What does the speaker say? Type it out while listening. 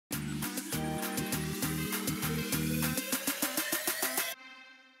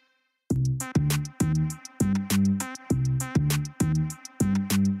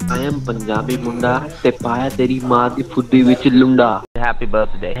I am Punjabi Munda te paya teri maa di fuddi vich lunda. Happy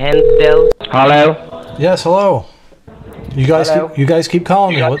birthday. Hensdale. Hello. Yes, hello. Hello. You guys keep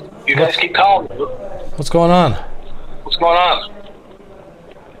calling me. What's going on?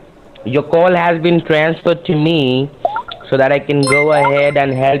 Your call has been transferred to me so that I can go ahead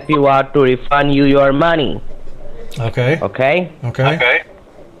and help you out to refund you your money. Okay. Okay?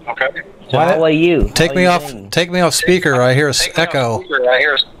 So how are you? Take me off speaker. I hear an echo.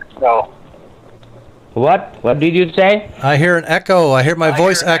 What? What did you say? I hear an echo. I hear my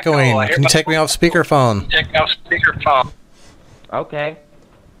voice echoing. Can you take me off speakerphone? Okay.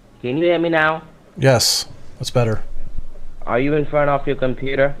 Can you hear me now? Yes. That's better. Are you in front of your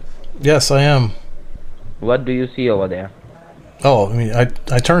computer? Yes, I am. What do you see over there? Oh, I mean,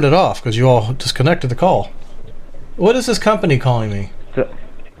 I turned it off because you all disconnected the call. What is this company calling me?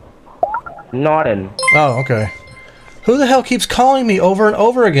 Norton. Oh, okay. Who the hell keeps calling me over and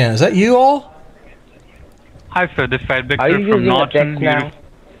over again? Is that you all? Hi sir, this side Are you Victor from using a Norton. text now?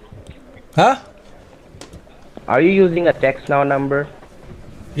 Huh? Are you using a text now number?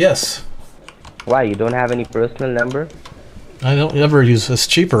 Yes. Why? You don't have any personal number? I don't ever use this. It's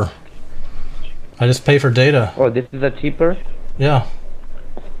cheaper. I just pay for data. Oh, this is a cheaper? Yeah.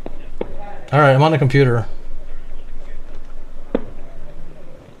 Alright, I'm on the computer.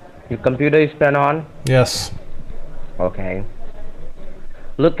 Your computer is turned on? Yes. Okay.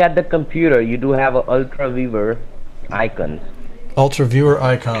 Look at the computer. You do have an ultra viewer icon. Ultra viewer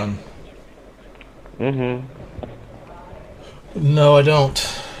icon. Mm-hmm. No, I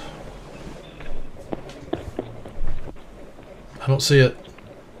don't. I don't see it.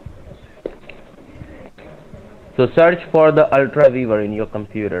 So search for the ultra viewer in your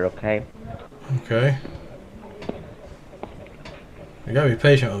computer, okay? Okay. You gotta be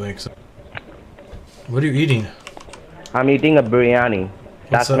patient with me. What are you eating? I'm eating a biryani.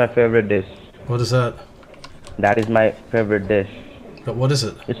 That's my favorite dish. What is that? That is my favorite dish. But what is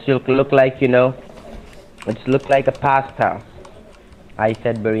it? It still look like, you know, it look like a pasta. I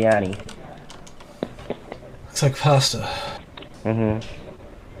said biryani. It's like pasta. Mm-hmm.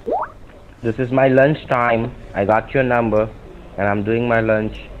 This is my lunch time. I got your number and I'm doing my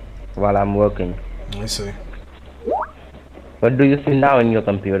lunch while I'm working. I see. What do you see now in your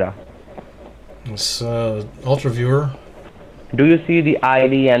computer? It's ultra viewer. Do you see the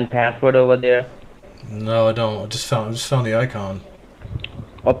ID and password over there? No, I don't. I just found the icon.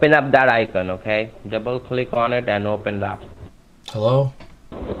 Open up that icon, okay? Double click on it and open it up. Hello?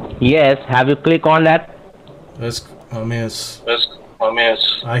 Yes, have you clicked on that? I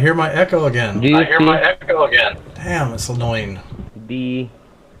hear my echo again. Do you see Damn, it's annoying.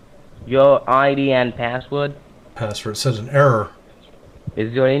 your ID and password? Password says an error.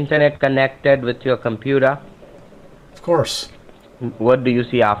 Is your internet connected with your computer? Of course. What do you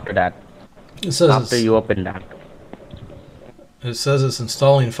see after that? It says after you open that? It says it's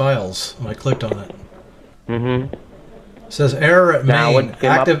installing files when I clicked on it. Mm-hmm. It says error at Now main. what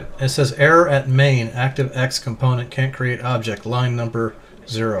came up? It says error at main. ActiveX component can't create object. Line number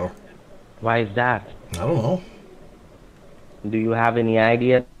 0. Why is that? I don't know. Do you have any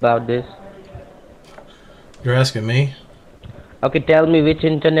idea about this? You're asking me? Okay, tell me, which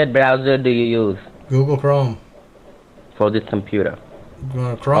internet browser do you use Google Chrome. for this computer?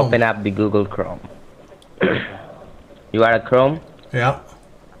 Chrome. Open up the Google Chrome. You are a Chrome? Yeah.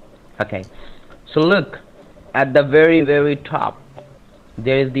 Okay. So look, at the very, very top,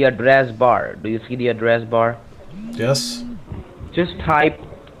 there is the address bar. Do you see the address bar? Yes. Just type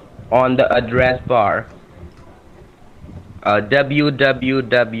on the address bar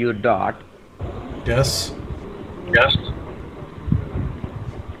www dot Yes.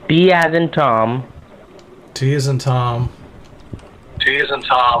 T as in Tom. T as in Tom.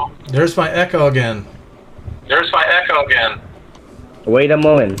 There's my echo again. Wait a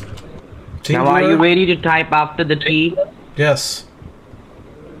moment. Team Now are you viewer? ready to type after the T? Yes.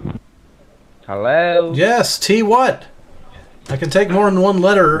 Hello? Yes. T what? I can take more than one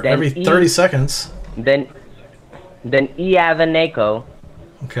letter Then every E. 30 seconds. Then E as in echo.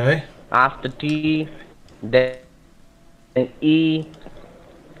 Okay. After T, then E,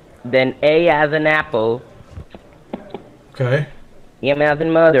 then A as in apple, Okay. M as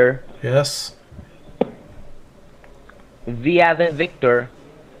in mother, Yes. V as in Victor,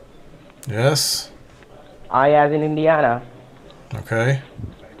 Yes. I as in Indiana, Okay.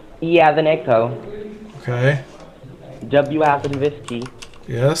 E as in echo, Okay. W as in whiskey,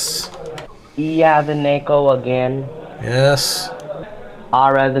 Yes. E as in echo again, Yes.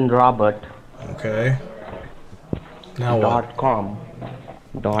 R as in Robert, Okay. Now what? .com,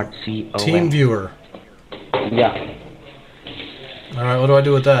 .com. Team viewer. Yeah. Alright, what do I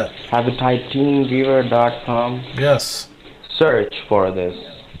do with that? Have you typed teamviewer.com? Yes. Search for this.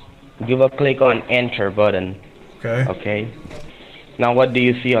 Give a click on enter button. Okay. Okay. Now what do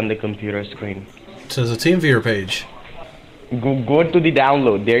you see on the computer screen? It says a TeamViewer page. Go to the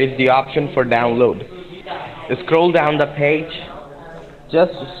download. There is the option for download. Scroll down the page.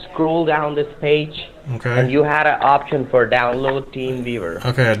 Just scroll down this page. Okay. And you had an option for download TeamViewer.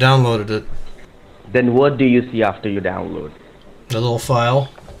 Okay, I downloaded it. Then what do you see after you download? The little file.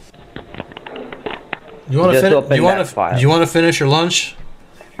 You want Just to open that file. You want to finish your lunch?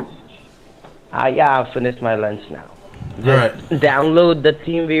 Yeah, I've finished my lunch now. Just Alright. download the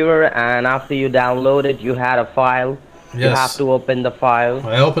TeamViewer, and after you download it, you had a file. Yes. You have to open the file.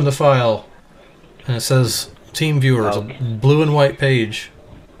 I opened the file, and it says TeamViewer. It's Okay. a blue and white page.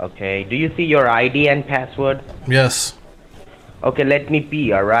 Okay, do you see your ID and password? Yes. Okay, let me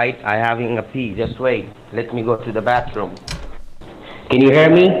pee, alright? I'm having a pee. Just wait. Let me go to the bathroom. Can you hear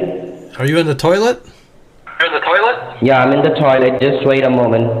me? Are you in the toilet? You're in the toilet? Yeah, I'm in the toilet. Just wait a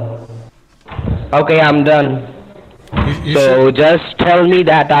moment. Okay, I'm done. You So just tell me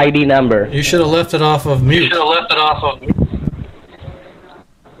that ID number. should have left it off of You mute. should have left it off of.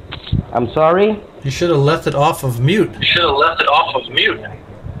 I'm sorry? You should have left it off of mute. You should have left it off of mute.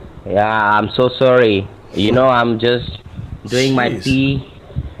 Yeah, I'm so sorry. You know, I'm just doing my Jeez. pee,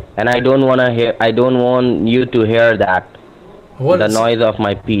 and I don't want you to hear that. What The is- noise of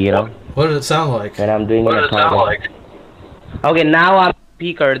my pee, you know, What did it sound like? when I'm doing What in does the it sound toilet. like? Okay, now I'm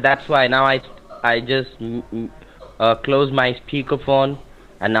speaker. That's why now I just close my speakerphone,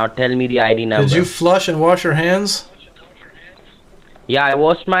 and now tell me the ID number. Did you flush and wash your hands? Yeah, I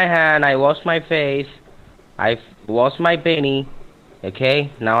washed my hand. I washed my face. I washed my penny. Okay,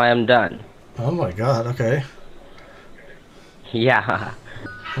 now I am done. Oh my god, okay. Yeah.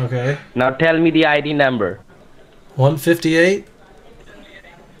 Okay. Now tell me the ID number. 158,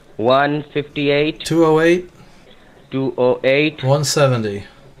 158 208, 208 170.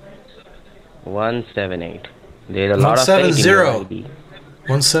 178. There's a lot of fake in your 170. ID.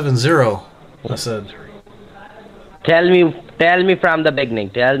 170, I said. Tell me from the beginning.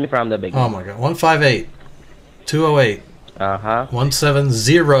 Tell me from the beginning. Oh my god. 158, 208,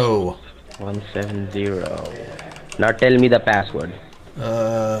 170. 170. Now tell me the password.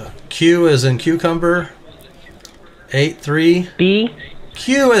 Q as in cucumber. 83. P.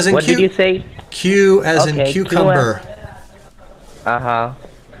 Q as in What did you say? Q as in Okay, cucumber.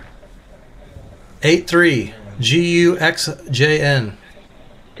 83. GUXJN.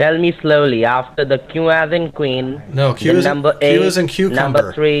 Tell me slowly. After the Q as in queen. No, Q the as in, number Q 8. as in cucumber.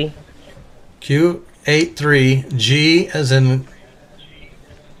 Number 3. Q83. G as in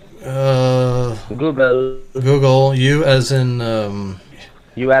Google. Google. U as in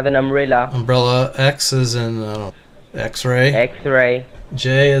You have an umbrella. umbrella. X as in X-ray. X-ray.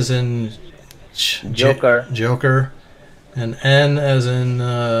 J as in Joker. Joker. And N as in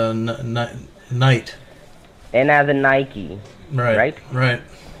night. N as in Nike. Right. Right? Right.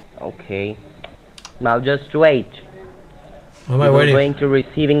 Okay. Now just wait. What am I You're waiting? going to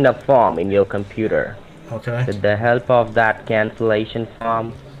receiving the form in your computer. Okay. With the help of that cancellation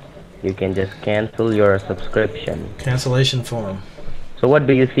form, you can just cancel your subscription. Cancellation form. So what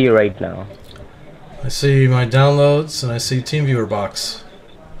do you see right now? I see my downloads and I see TeamViewer box.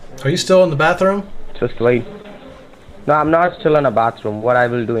 Are you still in the bathroom? Just wait. No, I'm not still in a bathroom. What I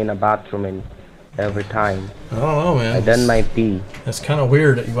will do in a bathroom in every time. I don't know, man. I done my pee. It's kind of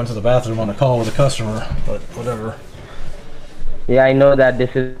weird that you went to the bathroom on a call with a customer, but whatever. Yeah, I know that this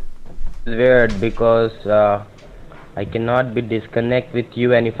is weird because I cannot be disconnect with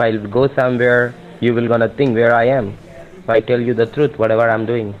you, and if I go somewhere, you will gonna think where I am. If I tell you the truth, whatever I'm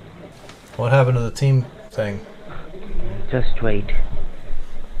doing. What happened to the team thing? Just wait.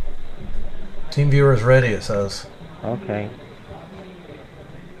 TeamViewer is ready, it says. Okay.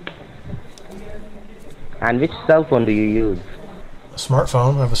 And which cell phone do you use? A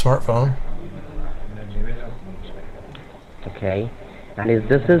smartphone. I have a smartphone. Okay. And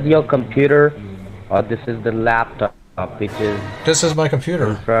this is your computer, or this is the laptop which is This is my in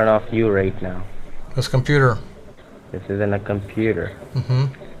computer. front of you right now? This computer. This is in a computer. Mm-hmm.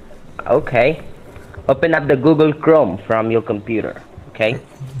 Okay. Open up the Google Chrome from your computer. Okay.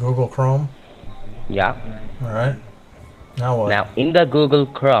 Google Chrome. Yeah. All right. Now what? Now in the Google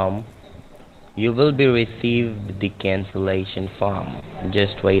Chrome, you will be received the cancellation form.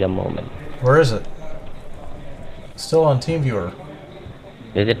 Just wait a moment. Where is it? Still on TeamViewer.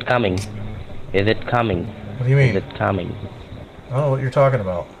 Is it coming? Is it coming? What do you Is mean? it coming? I don't know what you're talking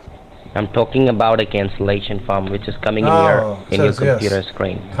about. I'm talking about a cancellation form which is coming in Oh, your it says computer yes.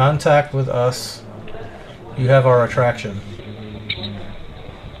 screen. Contact with us. You have our attraction.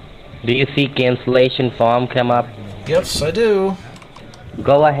 Do you see cancellation form come up? Yes, I do.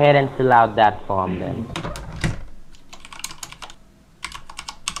 Go ahead and fill out that form then.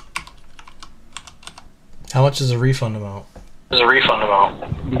 How much is the refund amount? There's a refund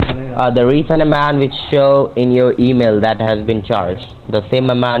amount. The refund amount which show in your email that has been charged. The same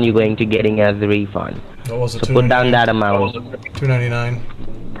amount you're going to getting as the refund. What was it? So put down that amount. $2.99.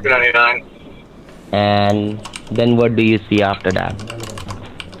 $2.99. And then what do you see after that?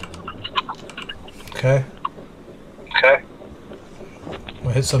 Okay. Okay.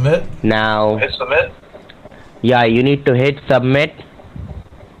 We'll hit submit. Now, Hit submit. yeah, you need to hit submit.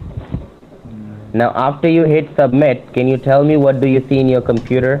 Now after you hit submit, can you tell me what do you see in your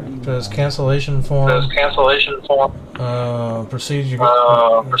computer? There's cancellation form. There's cancellation form. Proceed.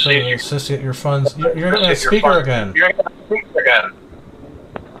 Proceed. Associate your funds. You're getting a speaker again. You're getting a speaker again.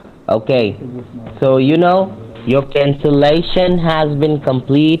 Okay, so you know your cancellation has been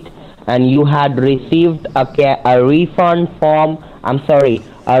complete and you had received a refund form,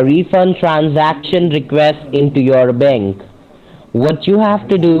 a refund transaction request into your bank. What you have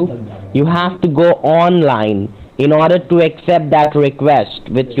to do, you have to go online in order to accept that request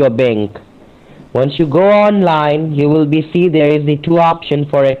with your bank. Once you go online, you will see there is the two options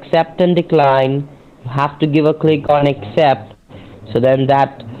for accept and decline. You have to give a click on accept, so then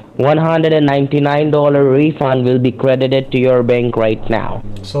that $199 refund will be credited to your bank right now.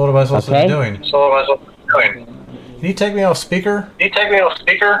 So what am I supposed to be doing? So what am I supposed to be doing? Can you take me off speaker? Can you take me off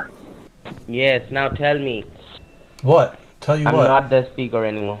speaker? Yes, now tell me. What? Tell you I'm what? not the speaker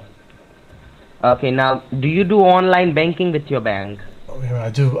anymore. Okay, now do you do online banking with your bank?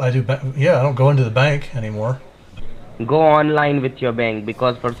 I do. Yeah, I don't go into the bank anymore. Go online with your bank,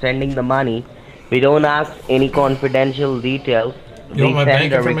 because for sending the money, we don't ask any confidential details. You want my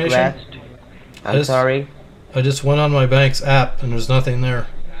bank a information? request. I'm sorry. I just went on my bank's app and there's nothing there.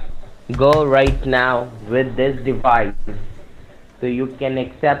 Go right now with this device, so you can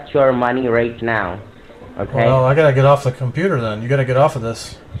accept your money right now. Okay. Well, I gotta get off the computer then. You gotta get off of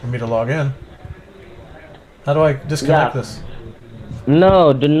this for me to log in. How do I disconnect this?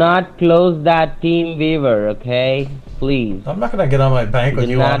 No, do not close that TeamViewer, okay? Please. I'm not gonna get on my bank with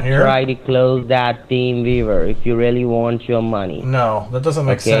Do you on not here. try to close that TeamViewer if you really want your money. No, that doesn't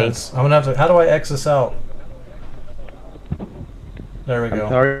make Okay. sense. I'm gonna have to. How do I X this out? There we I'm go.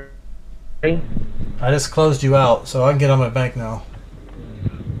 sorry. I just closed you out, so I can get on my bank now.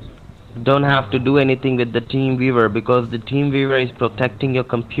 Don't have to do anything with the TeamViewer, because the TeamViewer is protecting your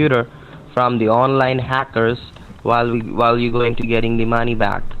computer from the online hackers while you're going to getting the money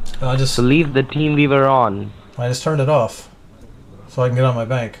back. So leave the TeamViewer on. I just turned it off, so I can get on my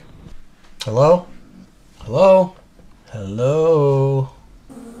bank. Hello? Hello? Hello?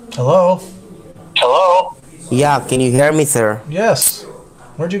 Hello? Hello? Yeah, can you hear me, sir? Yes.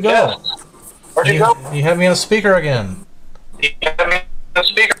 Where'd you go? Yes. Where'd you go? You have me on speaker again. You have me on the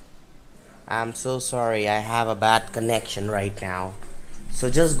speaker. I'm so sorry, I have a bad connection right now. So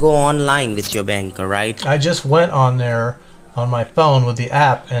just go online with your bank, alright? I just went on there on my phone with the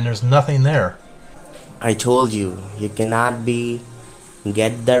app and there's nothing there. I told you, you cannot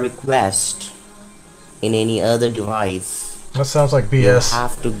get the request in any other device. That sounds like You BS.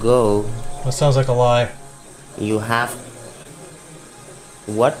 have to go. That sounds like a lie. You have.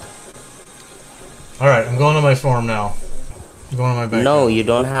 What? Alright, I'm going to my form now. I'm going to my bank. No, you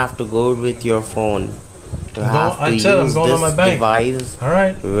don't have to go with your phone. You have to I said I'm use going on this my bank. device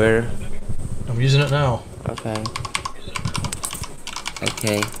Alright, where. I'm using it now. Okay.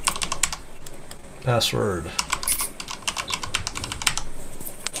 Okay. Password.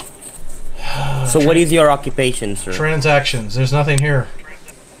 So what is your occupation, sir? Transactions. There's nothing here.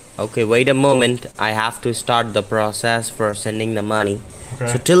 Okay, wait a moment. I have to start the process for sending the money.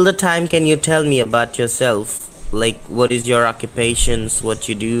 Okay. So till the time, can you tell me about yourself? Like, what is your occupations? What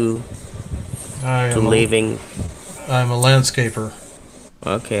you do to living? I'm a landscaper.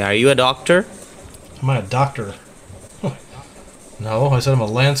 Okay, are you a doctor? Am I a doctor? No, I said I'm a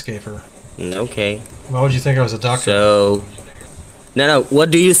landscaper. Okay. Why would you think I was a doctor? So, no. What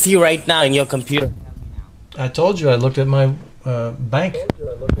do you see right now in your computer? I told you I looked at my bank.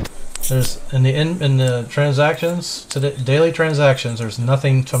 There's in the transactions today, daily transactions. There's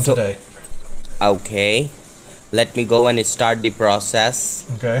nothing from today. Okay. Let me go and start the process.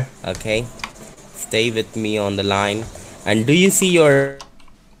 Okay. Okay. Stay with me on the line. And do you see your...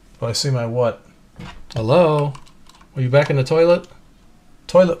 Well, I see my what? Hello? Are you back in the toilet?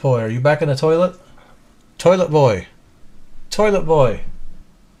 Toilet boy, are you back in the toilet? Toilet boy. Toilet boy.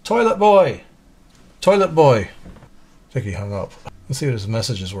 Toilet boy. Toilet boy. I think he hung up. Let's see what his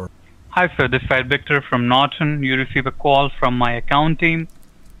messages were. Hi sir, this is Victor from Norton. You receive a call from my account team.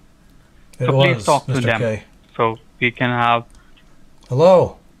 It So was please talk to Mr. them K. so we can have.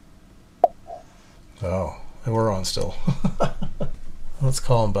 Hello. Oh, we're on still. Let's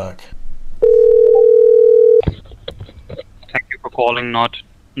call him back. Thank you for calling. Not.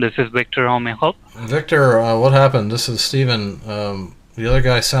 This is Victor. How may I help? Victor, what happened? This is Steven. The other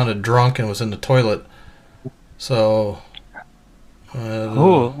guy sounded drunk and was in the toilet. So,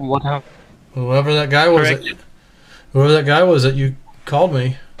 What happened? whoever that guy was, that you called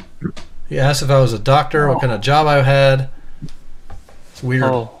me, he asked if I was a doctor, what kind of job I had. It's weird.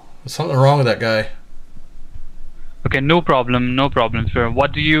 Oh. There's something wrong with that guy. Okay, no problem, sir.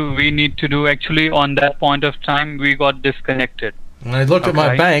 What do we need to do? Actually, on that point of time, we got disconnected. And I looked at my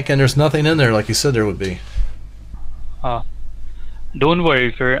Okay. bank and there's nothing in there like you said there would be. Don't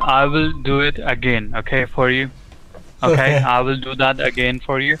worry, sir. I will do it again, okay, for you. Okay, I will do that again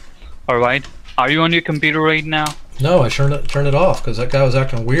for you. All right. Are you on your computer right now, No, I turned it off because that guy was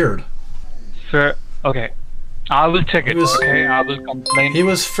acting weird. sir? Okay, I will check it. He was- Okay, I will complain. He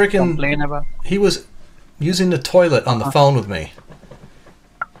was freaking. Complain about. He was using the toilet on the phone with me.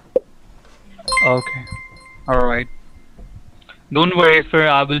 Okay. All right. Don't worry, sir.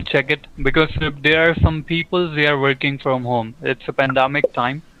 I will check it because there are some people they are working from home. It's a pandemic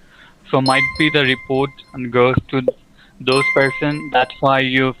time, so might be the report and goes to those person. That's why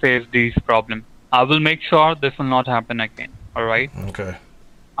you face these problems. I will make sure this will not happen again. All right. Okay.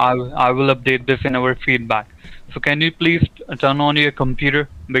 I will update this in our feedback. So can you please turn on your computer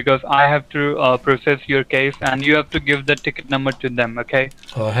because I have to process your case and you have to give the ticket number to them. Okay.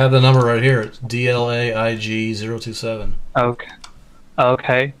 I have the number right here. It's DLAIG027. Okay.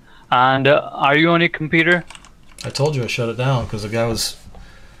 Okay. And are you on your computer? I told you I shut it down because the guy was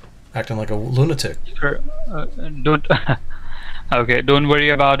acting like a lunatic. Sure. Don't. Okay. Don't worry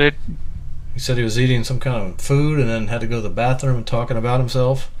about it. He said he was eating some kind of food and then had to go to the bathroom and talking about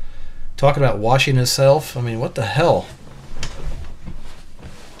himself. Talking about washing himself. I mean, what the hell?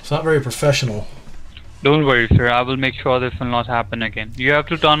 It's not very professional. Don't worry, sir. I will make sure this will not happen again. You have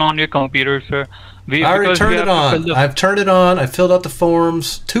to turn on your computer, sir. I already turned it on. I've turned it on. I filled out the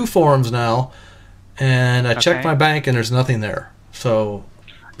forms, 2 forms now, and I checked Okay. my bank and there's nothing there. So,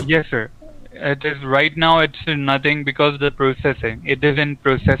 Yes, sir. It is right now. It's nothing because the processing. It is in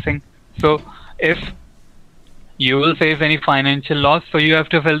processing. So if you will face any financial loss, so you have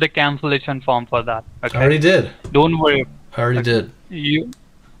to fill the cancellation form for that. Okay. I already did. Don't worry. I already did. You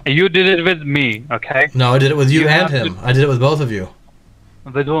did it with me. Okay. No, I did it with you, You and have to- him. I did it with both of you.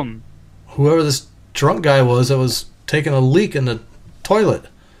 With whom? Whoever this drunk guy was that was taking a leak in the toilet.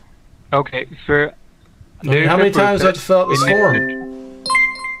 Okay, sir. I mean, how many times do I have to fill out this form?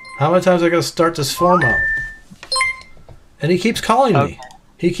 How many times I got to start this form out? And he keeps calling me.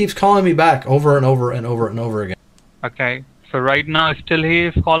 He keeps calling me back over and over and over and over again. Okay. So right now, still he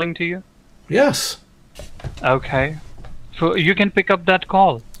is calling to you. Yes. Okay. So you can pick up that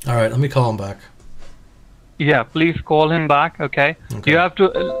call. All right, let me call him back. Yeah, please call him back. Okay. Okay. You have to.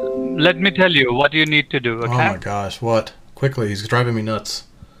 Let me tell you what you need to do. Okay. Oh my gosh, what? Quickly, he's driving me nuts.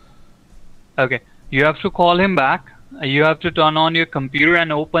 Okay. You have to call him back. You have to turn on your computer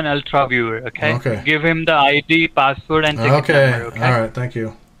and open Ultra Viewer. Okay. Okay. Give him the ID, password, and ticket Okay. number. Okay. All right, thank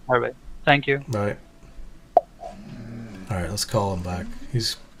you. All right. Thank you. Right. All right, let's call him back.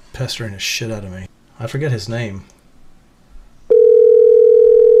 He's pestering the shit out of me. I forget his name.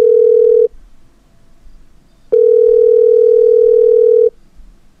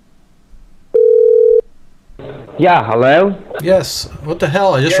 Yeah, hello? Yes. What the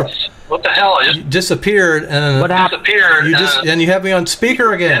hell? I just What the hell? I just you disappeared and What happened? disappeared. you have me on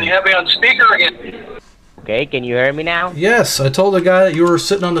speaker and again. you have me on speaker again. Okay, can you hear me now? Yes, I told the guy that you were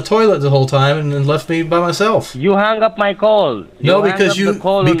sitting on the toilet the whole time and then left me by myself. You hung up my call. No, hung because up you- the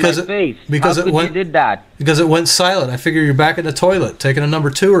call because on my it- face. because How it could went- you did that? Because it went silent. I figure you're back in the toilet taking a number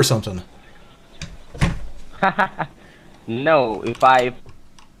 2 or something. No, if I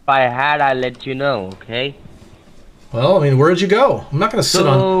had, I'd let you know. Okay. Well, I mean, where did you go? I'm not going to sit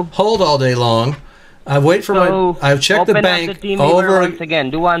on So- hold all day long. I wait for So my. I've checked the open bank up the TeamViewer over. once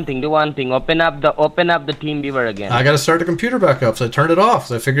again. Do one thing. Open up the TeamViewer again. I got to start the computer back up, so I turned it off.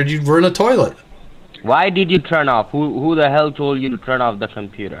 So I figured you were in the toilet. Why did you turn off? Who the hell told you to turn off the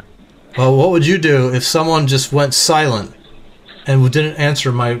computer? Well, what would you do if someone just went silent and didn't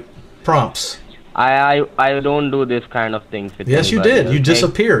answer my prompts? I don't do this kind of things with Yes, you anybody, did. You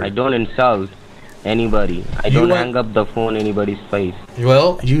disappeared. I don't insult anybody. I You don't went- hang up the phone in anybody's face.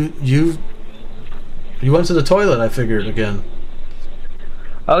 Well, you went to the toilet. I figured again.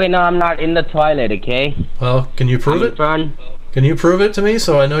 Okay, no, I'm not in the toilet. Okay. Well, can you prove I'm it? in front. Can you prove it to me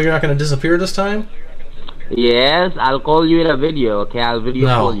so I know you're not going to disappear this time? Yes, I'll call you in a video. Okay, I'll video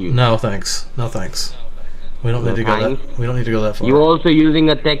No, call you. no, thanks. No, thanks. We don't No need to go thanks. that. We don't need to go that far. You also using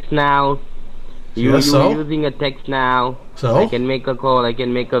a text now. Yes, You so? using a text now. So? I can make a call. I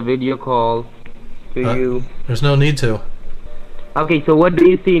can make a video call to you. There's no need to. Okay, so what do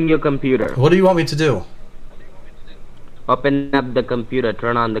you see in your computer? What do you want me to do? Open up the computer.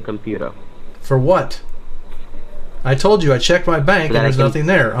 Turn on the computer. For what? I told you I checked my bank and So that I there's can- nothing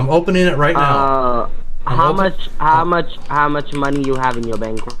there. I'm opening it right now. I'm How open- how much money you have in your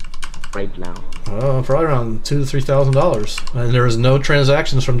bank right now? Probably around $2,000 to $3,000, and there is no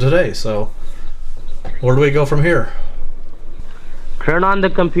transactions from today. So, where do we go from here? Turn on the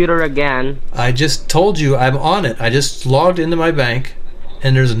computer again. I just told you I'm on it. I just logged into my bank,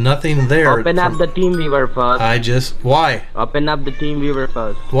 and there's nothing there. Open up the TeamViewer first. Why? Open up the TeamViewer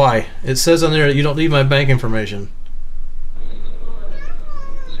first. Why? It says on there that you don't need my bank information.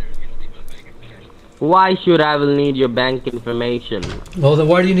 Why should I will need your bank information? Well, then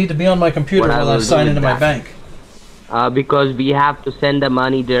why do you need to be on my computer What I while I will sign do into is my that- bank? Because we have to send the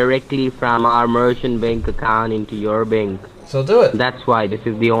money directly from our merchant bank account into your bank. So do it. That's why this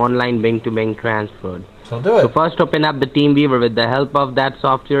is the online bank-to-bank transfer. So do So it. first open up the TeamViewer. With the help of that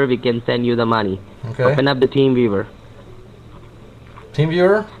software, we can send you the money. Okay. Open up the TeamViewer.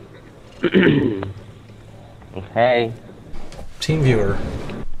 TeamViewer. Hey. TeamViewer.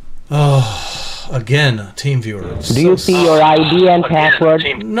 Oh, again, TeamViewer. Do you see your ID and password?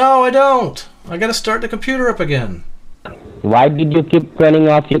 No, I don't. I gotta start the computer up again. Why did you keep turning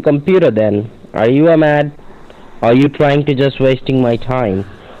off your computer then? Are you a mad? Are you trying to just wasting my time?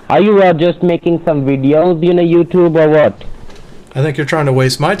 Are you just making some videos in a YouTube or what? I think you're trying to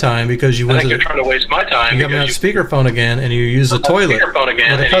waste my time because you I went think to you're trying to waste my time. you got me on speakerphone again and you use the toilet Speakerphone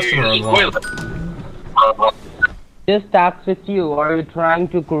again, with a and customer you on use one. the toilet. Just ask with you. Are you trying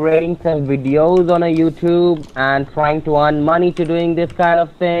to creating some videos on a YouTube and trying to earn money to doing this kind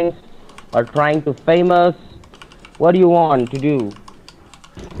of things? Or trying to famous? What do you want to do?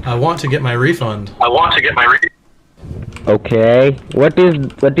 I want to get my refund. I want to get my Okay. What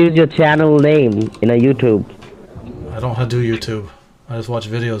is your channel name in a YouTube? I don't have to do YouTube. I just watch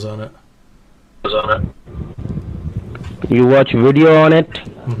videos on it. on it. You watch video on it?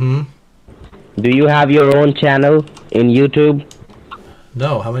 Mm-hmm. Do you have your own channel in YouTube?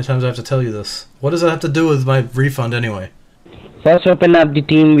 No, how many times do I have to tell you this? What does that have to do with my refund anyway? First open up the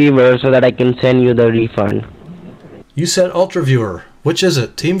TeamViewer so that I can send you the refund. You said UltraViewer. Which is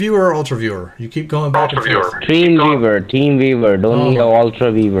it? TeamViewer or UltraViewer? You keep going back and forth. UltraViewer. TeamViewer. Don't need a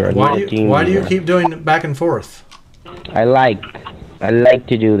UltraViewer. Why need a do you TeamViewer. keep doing it back and forth? I like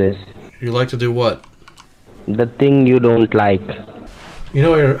to do this. You like to do what? The thing you don't like. You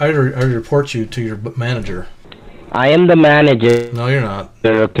know, I report you to your manager. I am the manager. No, you're not.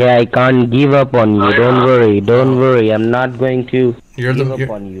 Okay, I can't give up on you. Don't worry. Don't worry. I'm not going to You're give the up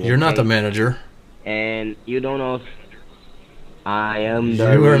on you. you're not the okay? manager. And you don't know. I am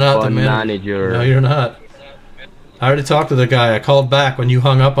the You are not the refund manager. manager. No, you're not. I already talked to the guy. I called back when you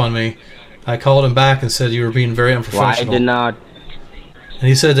hung up on me. I called him back and said you were being very Why unprofessional. did not? And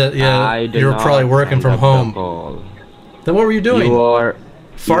he said that I did you were not probably working hang from up the home. call. Then what were you doing? You are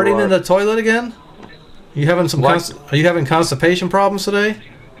Farting in the toilet again? You having some What? are you having constipation problems today?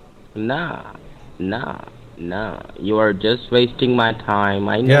 Nah. You are just wasting my time.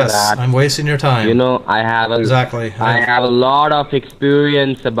 I know Yes, that. I'm wasting your time. You know, I have Exactly. I have a lot of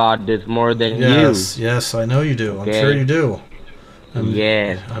experience about this, more than Yes, I know you do. I'm Okay. sure you do. you.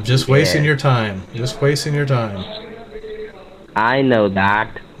 Yes. I'm just wasting yes. your time. Just wasting your time. I know that.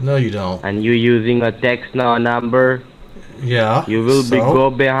 No, you don't. And you using a text now number, Yeah. you will be so? go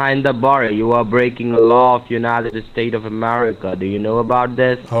behind the bar. You are breaking a law of United States of America. Do you know about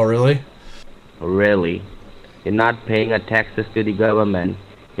this? Oh, really? Really? You're not paying a taxes to the government.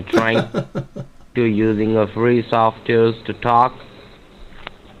 You're trying to using a free softwares to talk.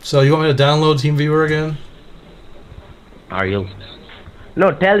 So you want me to download TeamViewer again? Are you?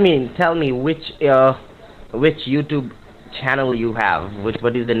 No, tell me which YouTube channel you have.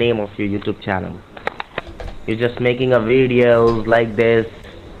 What is the name of your YouTube channel? You're just making a videos like this.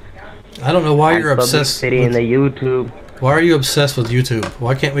 I don't know why and you're obsessed. publicity in With, the YouTube. why are you obsessed with YouTube?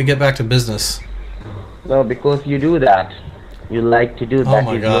 Why can't we get back to business? No, because you do that. You like to do Oh that.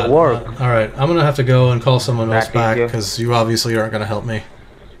 my Is God! your work. All right, I'm gonna have to go and call someone else That is back your- because you obviously aren't gonna help me.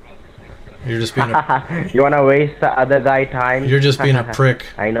 You're just being a, You wanna waste the other guy time? you're just being a prick.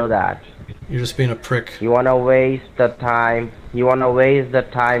 I know that. You're just being a prick. You wanna waste the time. You wanna waste the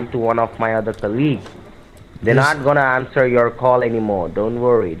time to one of my other colleagues. They're Yes. not gonna answer your call anymore. Don't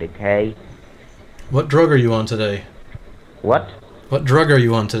worry, okay? What drug are you on today? What? What drug are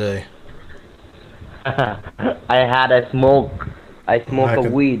you on today? I had a smoke. I smoke a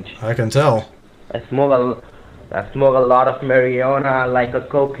weed. I can tell. I smoke a lot of marijuana, like a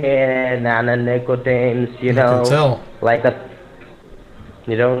cocaine and a nicotine. You I know, can tell. like a.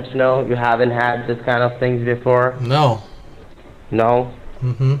 You don't know? You haven't had this kind of things before? No. No.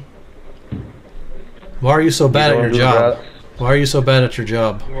 Mm-hmm. Why are you so bad You at your don't do job? drugs? Why are you so bad at your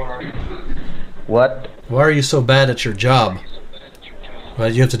job? What? Why are you so bad at your job? Why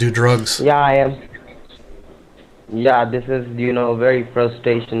do you have to do drugs? Yeah, I am. Yeah, this is, very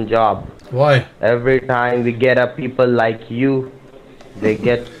frustration job. Why? Every time we get up people like you, they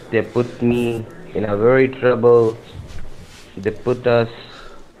put me in a very trouble. They put us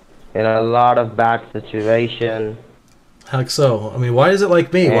in a lot of bad situation. How so? I mean, why is it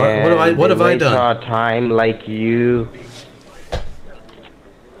like me? What have I done? Our time like you.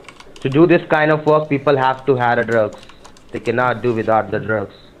 To do this kind of work, people have to have the drugs. They cannot do without the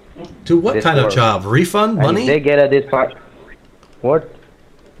drugs. Do what This kind of work. job? Refund And if money? they get at this part. What?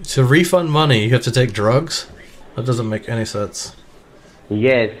 To refund money, you have to take drugs? That doesn't make any sense.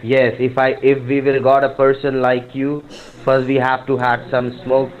 Yes. If we will got a person like you, first we have to have some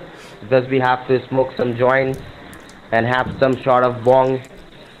smoke. First we have to smoke some joints and have some sort of bong.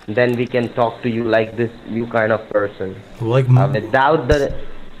 Then we can talk to you like this, you kind of person. Like, Without the,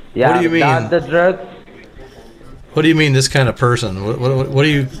 What do you without mean? the drugs, what do you mean, this kind of person? What are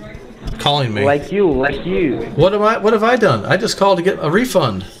you calling me? like you. What have I done? I just called to get a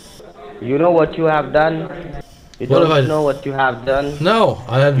refund. You know what you have done? You What have don't I- know what you have done? No,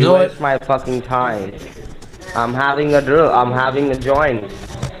 I have You no waste my fucking time. I'm having a joint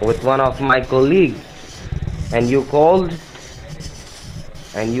with one of my colleagues, and you called,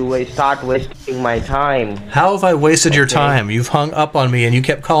 and you start wasting my time. How have I wasted your Okay. time? You've hung up on me and you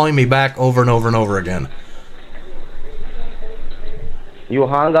kept calling me back over and over and over again. You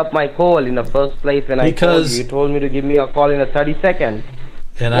hung up my call in the first place when I called Because- you. You told me to give me a call in a 30 seconds.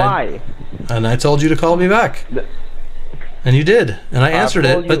 And Why? I told you to call me back. And you did. And I answered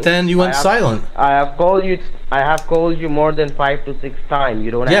told it, but you. then you went silent. I have called you more than 5 to 6 times.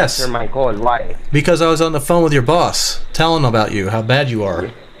 You don't Yes. answer my call. Why? Because I was on the phone with your boss, telling him about you, how bad you are.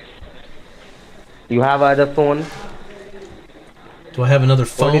 You have other phone? Do I have another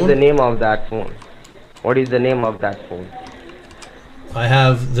What is the phone? name of that phone? What is the name of that phone? I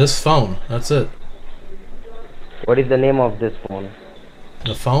have this phone. That's it. What is the name of this phone?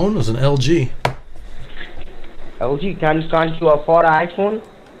 The phone is an LG. LG, can't you afford an iPhone?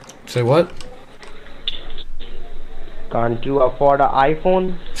 Say what? Can't you afford an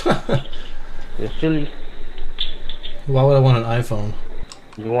iPhone? You still Why would I want an iPhone?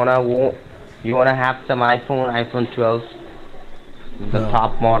 you wanna have some iPhone 12, the No.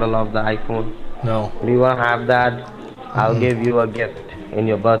 top model of the iPhone. No. Do you wanna have that? I'll give you a gift in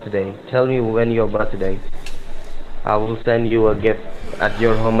your birthday. Tell me when your birthday. I will send you a gift at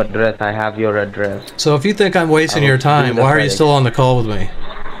your home address. I have your address. So if you think I'm wasting I'll your do time, the why are you credit. still on the call with me?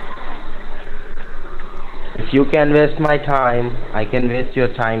 If you can waste my time, I can waste your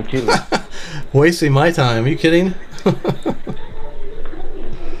time too. Wasting my time? Are you kidding?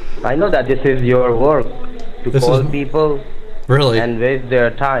 I know that this is your work to This call is- people Really? and waste their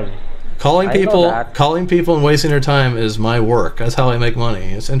time. calling I know people, that. calling people and wasting their time is my work. That's how I make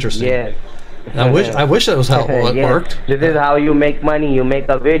money. It's interesting. Yes. I wish that was how it Yes. worked. This is how you make money. You make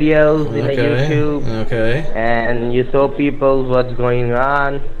a videos in a YouTube Okay. and you show people what's going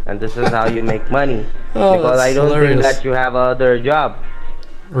on, and this is how you make money. Oh, Because that's I don't hilarious. think that you have other job.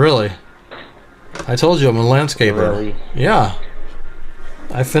 Really? I told you I'm a landscaper. Really? Yeah.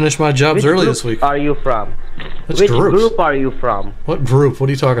 I finished my jobs Which early group this week. are you from? Which Which groups? group are you from? What group? What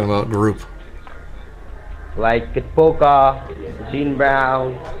are you talking about? Group? Like Kitpoka, Gene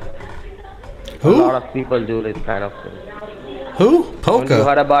Brown. A Who? lot of people do this kind of thing. Who? When you Polka.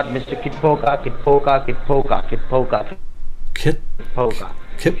 heard about Mr. Kitpoka? Kit Polka.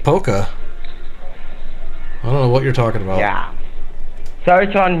 Polka. I don't know what you're talking about. Yeah.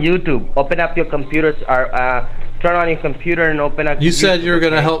 Search on YouTube. Open up your computers or turn on your computer and open up. You said YouTube, you were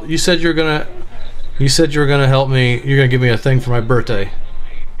gonna okay? help. You said you were gonna help me. You're gonna give me a thing for my birthday.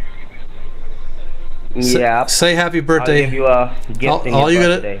 Yeah. Say happy I'll birthday. give you a gift in all your you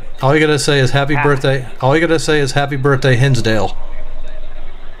birthday. all you gotta say is happy Ah. birthday. All you gotta say is happy birthday, Hinsdale.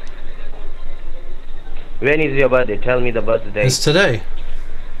 When is your birthday? Tell me the birthday. It's today.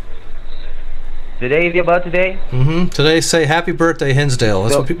 Today is your birthday? Today, say happy birthday, Hinsdale.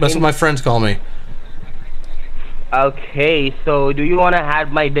 That's So, that's what my friends call me. Okay, so do you want to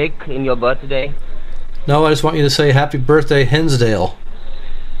have my dick in your birthday? No, I just want you to say happy birthday, Hinsdale.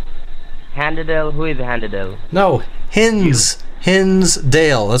 Handedale? Who is Handedale? No,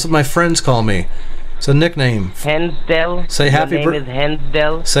 Hinsdale. That's what my friends call me. It's a nickname. Hensdale. Say Your happy name is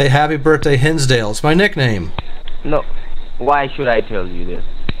Hensdale. Say happy birthday, Hinsdale. It's my nickname. No. Why should I tell you this?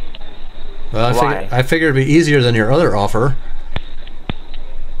 Well, Why? I figured it'd be easier than your other offer.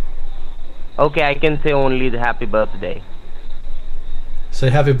 Okay, I can say only the happy birthday. Say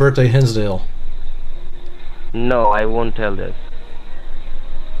happy birthday, Hinsdale. No, I won't tell this.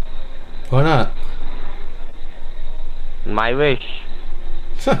 Why not? My wish.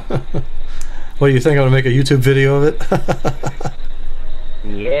 What do you think? I'm gonna make a YouTube video of it?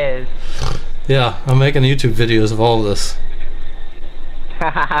 Yes. Yeah, I'm making YouTube videos of all of this.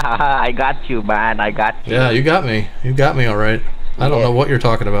 I got you, man. I got you. Yeah, you got me. You got me all right. I don't Yeah. know what you're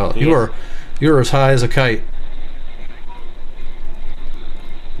talking about. Yeah. You're as high as a kite.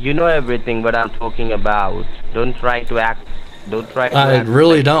 You know everything what I'm talking about. Don't try to act. Don't try to I act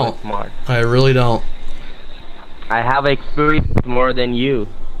really like you're don't. smart. I really don't. I have experience more than you.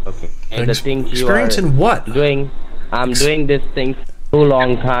 Okay. And the things you are Experience in what? doing, I'm doing this thing for a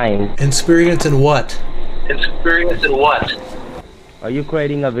long time. Experience in what? Experience in what? Are you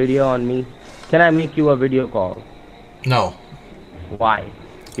creating a video on me? Can I make you a video call? No. Why?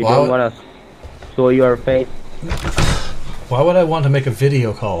 You Why don't would- want to show your face? Why would I want to make a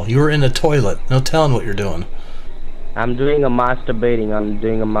video call? You were in the toilet. No telling what you're doing. I'm doing a masturbating. I'm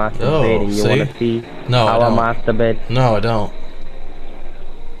doing a masturbating. You see? want to see No, I how I don't. masturbate? No, I don't.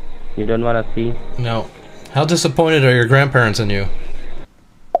 You don't want to see? No. How disappointed are your grandparents in you?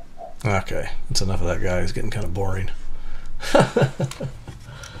 Okay, that's enough of that guy. He's getting kind of boring.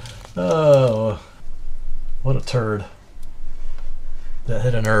 Oh, what a turd. That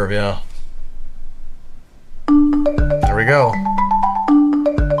hit a nerve, yeah. There we go.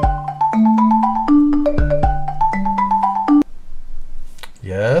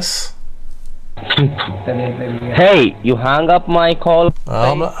 Yes? Hey, you hung up my call.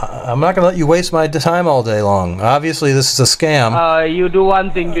 I'm not going to let you waste my time all day long. Obviously, this is a scam. You do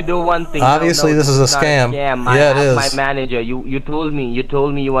one thing. You do one thing. Obviously, this is a it's not scam. I Yeah, it have is. My manager. You told me. You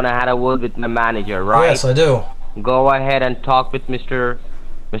told me you wanna have a word with my manager, right? Yes, I do. Go ahead and talk with Mr.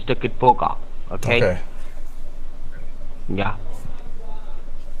 Kitpoka. Okay. Okay. Yeah.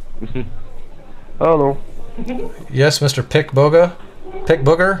 Hello. Yes, Mr. Pick Booger? Pick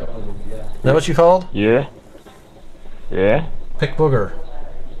Booger? Is that what you called? Yeah. Yeah. Pick Booger.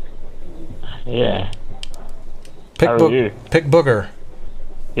 Yeah. Pick How are you? Pick Booger.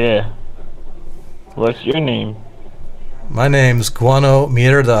 Yeah. What's your name? My name's Guano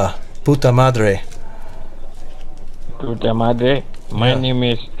Mierda. Puta madre. Puta madre. My Yeah. name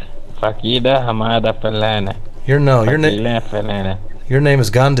is Fakida Hamada Falana. Your name Fakila Falana. your name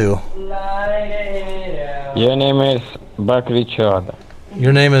is Gandu. Your name is Bakri Chod.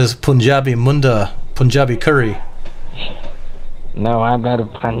 Your name is Punjabi Munda. Punjabi Curry. No, I'm not a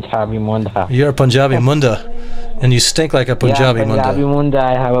Punjabi Munda. You're a Punjabi Munda. And you stink like a Punjabi yeah, Punjabi Munda. Munda.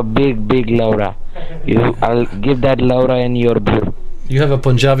 I have a big Laura. I'll give that Laura in your bur. You have a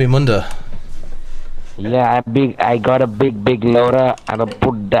Punjabi Munda. Yeah, I got a big Laura. I'll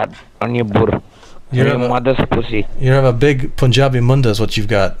put that on your bur. You Your have a, mother's pussy. you have a big Punjabi Munda is what you've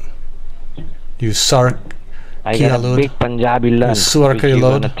got. You sark. I got a Kialud. big Punjabi You lunch suar which you're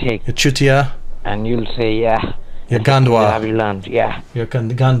load. gonna take, You chutia. and you'll say, yeah. You it's Gandwa. Punjabi lunch, yeah. You're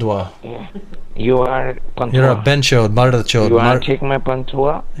Gandwa. You are Pantua. You're a benchod. Mardachod. You want to take my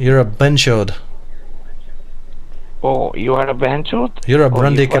Pantua? You're a benchod. Oh, you are a Banchot? You're a Oh,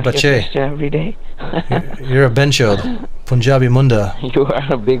 Brandi you wash your Kapache. face every day? You're a benchod. Punjabi Munda. You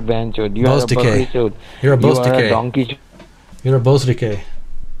are a big Banchot. You are a Bosdike. Bakrichot. You're a You are a Bosdike. donkey. You're a Bosrike.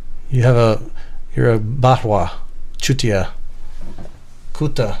 You're a Bahwa. Chutia.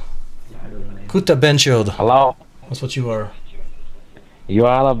 Kuta. Kuta benchod. Hello? That's what you are. You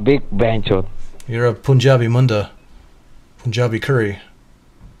are a big Banchot. You're a Punjabi Munda. Punjabi curry.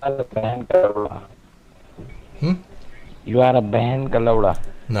 Hmm? You are a Ban Kalauda.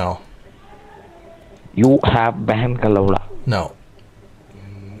 No. You have Ban Kalauda. No.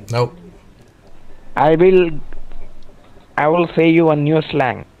 Nope. I will say you a new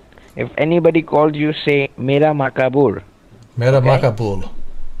slang. If anybody calls you, say Mera Makabur. Mera Okay. Makabul.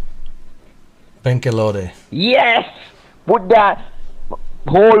 Benkelode. Yes! Put the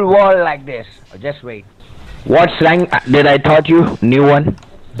whole wall like this. Just wait. What slang did I taught you? New one?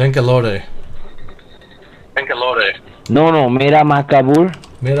 Benkelode. Bangalore. No, Mera Makabur.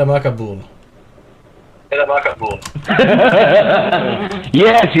 Mera Makabul.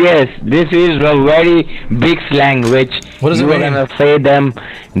 Yes. This is a very big slang which What does it you are mean? gonna say them.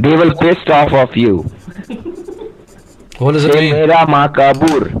 They will pissed off of you. What does it Say mean? Mera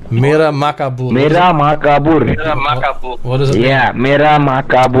Makabur. Mera Makabul. Mera Makabur. Makabu. What does it mean? Yeah, Mera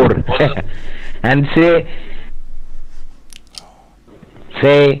Makabur. and say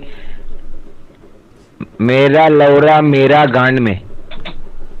मेरा लौरा मेरा गांड में.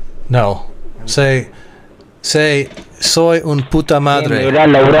 No. Say soy un puta madre. मेरा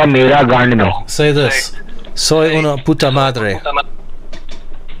लौरा मेरा गांड में. Say this. Soy una puta madre.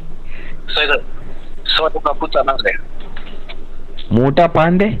 Say that. Soy una puta madre. मोटा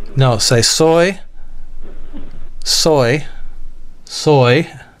Pandey. No, say soy.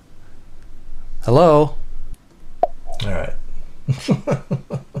 Hello? All right.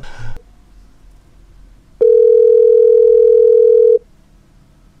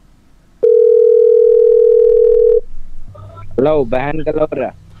 Hello, बहन का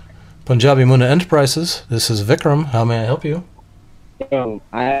लौरा. Punjabi Muna Enterprises. This is Vikram. How may I help you? Hello?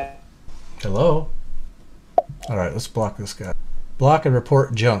 All right, let's block this guy. Block and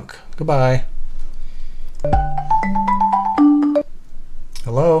report junk. Goodbye.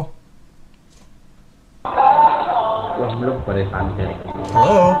 Hello? Hello?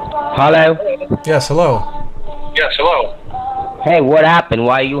 Hello. Yes, hello. Yes, hello. Hey, what happened?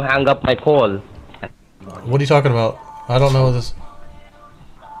 Why you hang up my call? What are you talking about? I don't know this.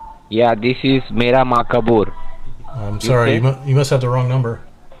 Yeah, this is मेरा माँ का bore. I'm sorry, you must have the wrong number.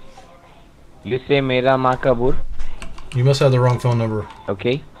 You say मेरा माँ का bore. You must have the wrong phone number.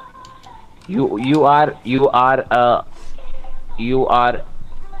 Okay. You are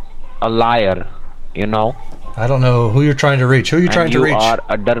a liar. You know. I don't know who you're trying to reach. Who are you trying to reach? You are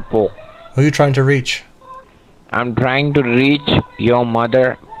a darpo. Who are you trying to reach? I'm trying to reach your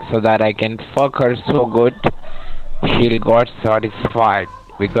mother so that I can fuck her so good she'll got satisfied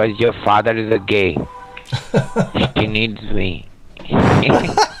because your father is a gay. She needs me.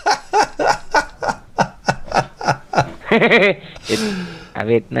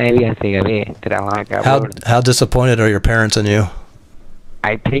 How disappointed are your parents in you?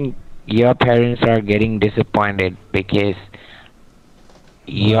 I think your parents are getting disappointed because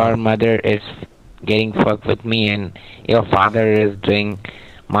your mother is getting fucked with me and your father is doing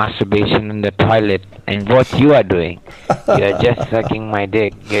masturbation in the toilet, and what you are doing, you're just sucking my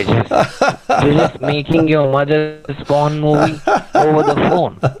dick. You're just making your mother's porn movie over the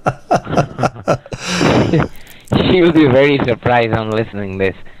phone. She will be very surprised on listening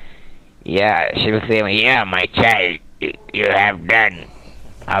this. Yeah, she will say, yeah, my child, you have done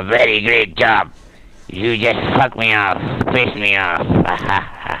a very great job. You just fucked me off, pissed me off.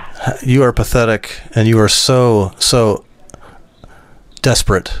 You are pathetic, and you are so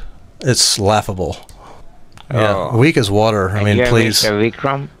desperate. It's laughable. Yeah, weak as water. I mean, please. Mr.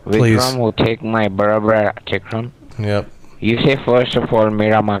 Vikram Please. will take my Barbara Chikram. Yep. You say first of all,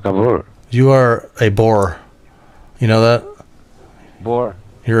 Mera Makabur. You are a bore. You know that? Bore.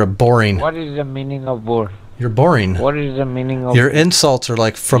 You're a boring. What is the meaning of bore? You're boring. What is the meaning of Your insults are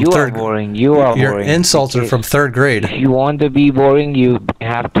like from You third. are boring. You are Your boring. insults are Because from third grade. If you want to be boring, you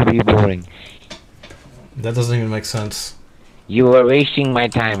have to be boring. That doesn't even make sense. You are wasting my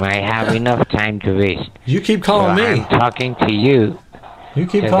time. I have enough time to waste. You keep calling So me. I'm talking to you You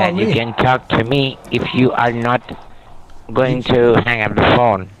keep so calling that you me. can talk to me if you are not going to hang up the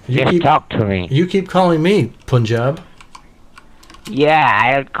phone. Just talk to me. You keep calling me, Punjab. Yeah,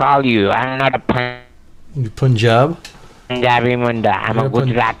 I'll call you. I'm not a You Punjab? Punjabi Munda. I'm You're a a Pun-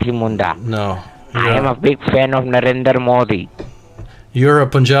 Gujarati Munda. No. I am a big fan of Narendra Modi. You're a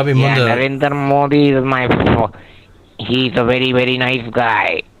Punjabi Yeah, Munda. Narendra Modi is he's a very, very nice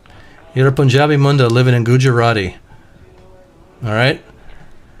guy. You're a Punjabi Munda living in Gujarati. Alright?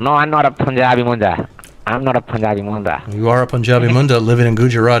 No, I'm not a Punjabi Munda. I'm not a Punjabi Munda. You are a Punjabi Munda living in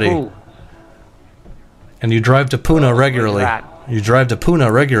Gujarati. Who? And you drive to Pune regularly. Gujarat. You drive to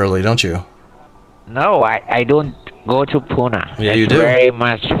Pune regularly, don't you? No, I don't go to Pune. Yeah, it's you do. Very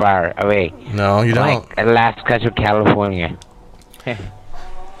much far away. No, you don't. Like Alaska to California.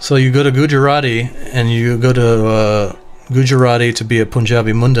 So you go to Gujarati, and you go to Gujarati to be a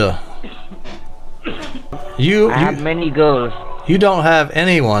Punjabi Munda. You I have many girls. you don't have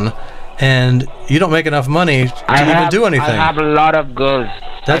anyone, and you don't make enough money to even do anything. I have a lot of girls.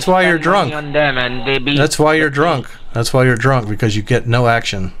 That's I why you're spend drunk. money on them and they be That's why you're drunk. That's why you're drunk, because you get no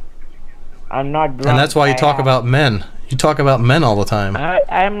action. I'm not drunk. And that's why you talk about men. You talk about men all the time.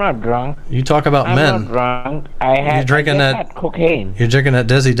 I'm not drunk. You talk about I'm men. not drunk. I have drinking I that- just had cocaine. You're drinking that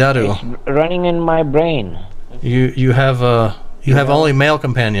Desi Dadu. It's running in my brain. You have only male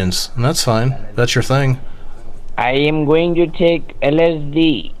companions, and that's fine. That's your thing. I am going to take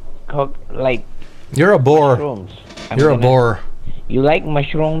LSD, like You're a bore. mushrooms. You're a bore. You like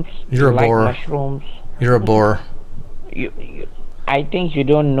mushrooms? You're a You like bore. mushrooms? You're a bore. I think you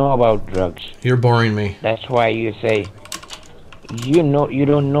don't know about drugs. You're boring me. That's why you say you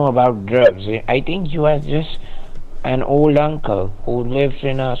don't know about drugs. I think you are just an old uncle who lives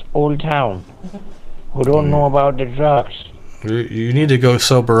in a old town who don't know about the drugs. You need to go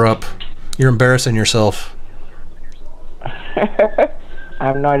sober up. You're embarrassing yourself.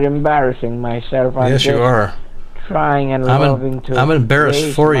 I'm not embarrassing myself. I'm Yes, just you are. trying and loving to I'm embarrassed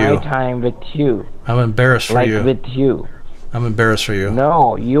waste for you. my time with you. I'm embarrassed for like you. with you. I'm embarrassed for you.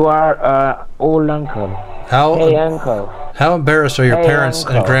 No, you are a old uncle. Hey, uncle. How embarrassed are your Hey, parents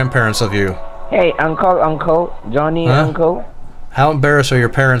uncle. and grandparents of you? Hey, uncle, Johnny, Huh? uncle. How embarrassed are your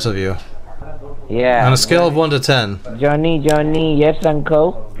parents of you? Yeah. On a scale of 1 to 10. Johnny, yes,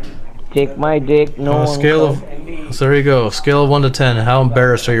 uncle. Take my dick, no, On a scale uncle. of... So there you go. Scale of 1 to 10. How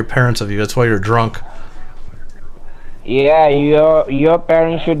embarrassed are your parents of you? That's why you're drunk. Yeah, your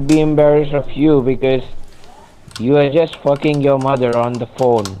parents should be embarrassed of you because you are just fucking your mother on the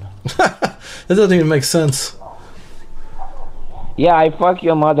phone. That doesn't even make sense. Yeah, I fuck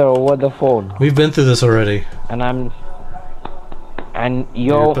your mother over the phone. We've been through this already. And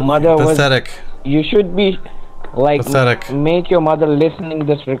your mother was pathetic. You should be like Pathetic. make your mother listening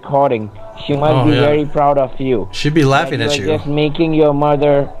this recording. She must be very proud of you. She'd be laughing at you. Just making your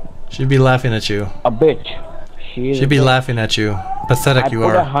mother She'd be laughing at you. a bitch. She'd be laughing at you. Pathetic you I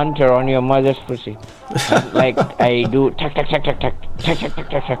put a are. hunter on your mother's pussy. Like I do tack tack tack tack tack tack tack tack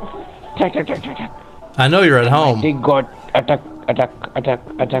tack tack tack tack tack tack. I know you're at home. They got attack.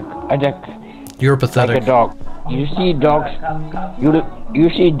 You're pathetic. Like a dog. You see dogs. You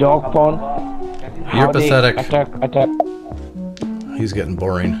see dog porn. You're pathetic. Attack. He's getting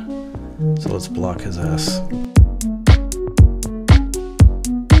boring. So let's block his ass.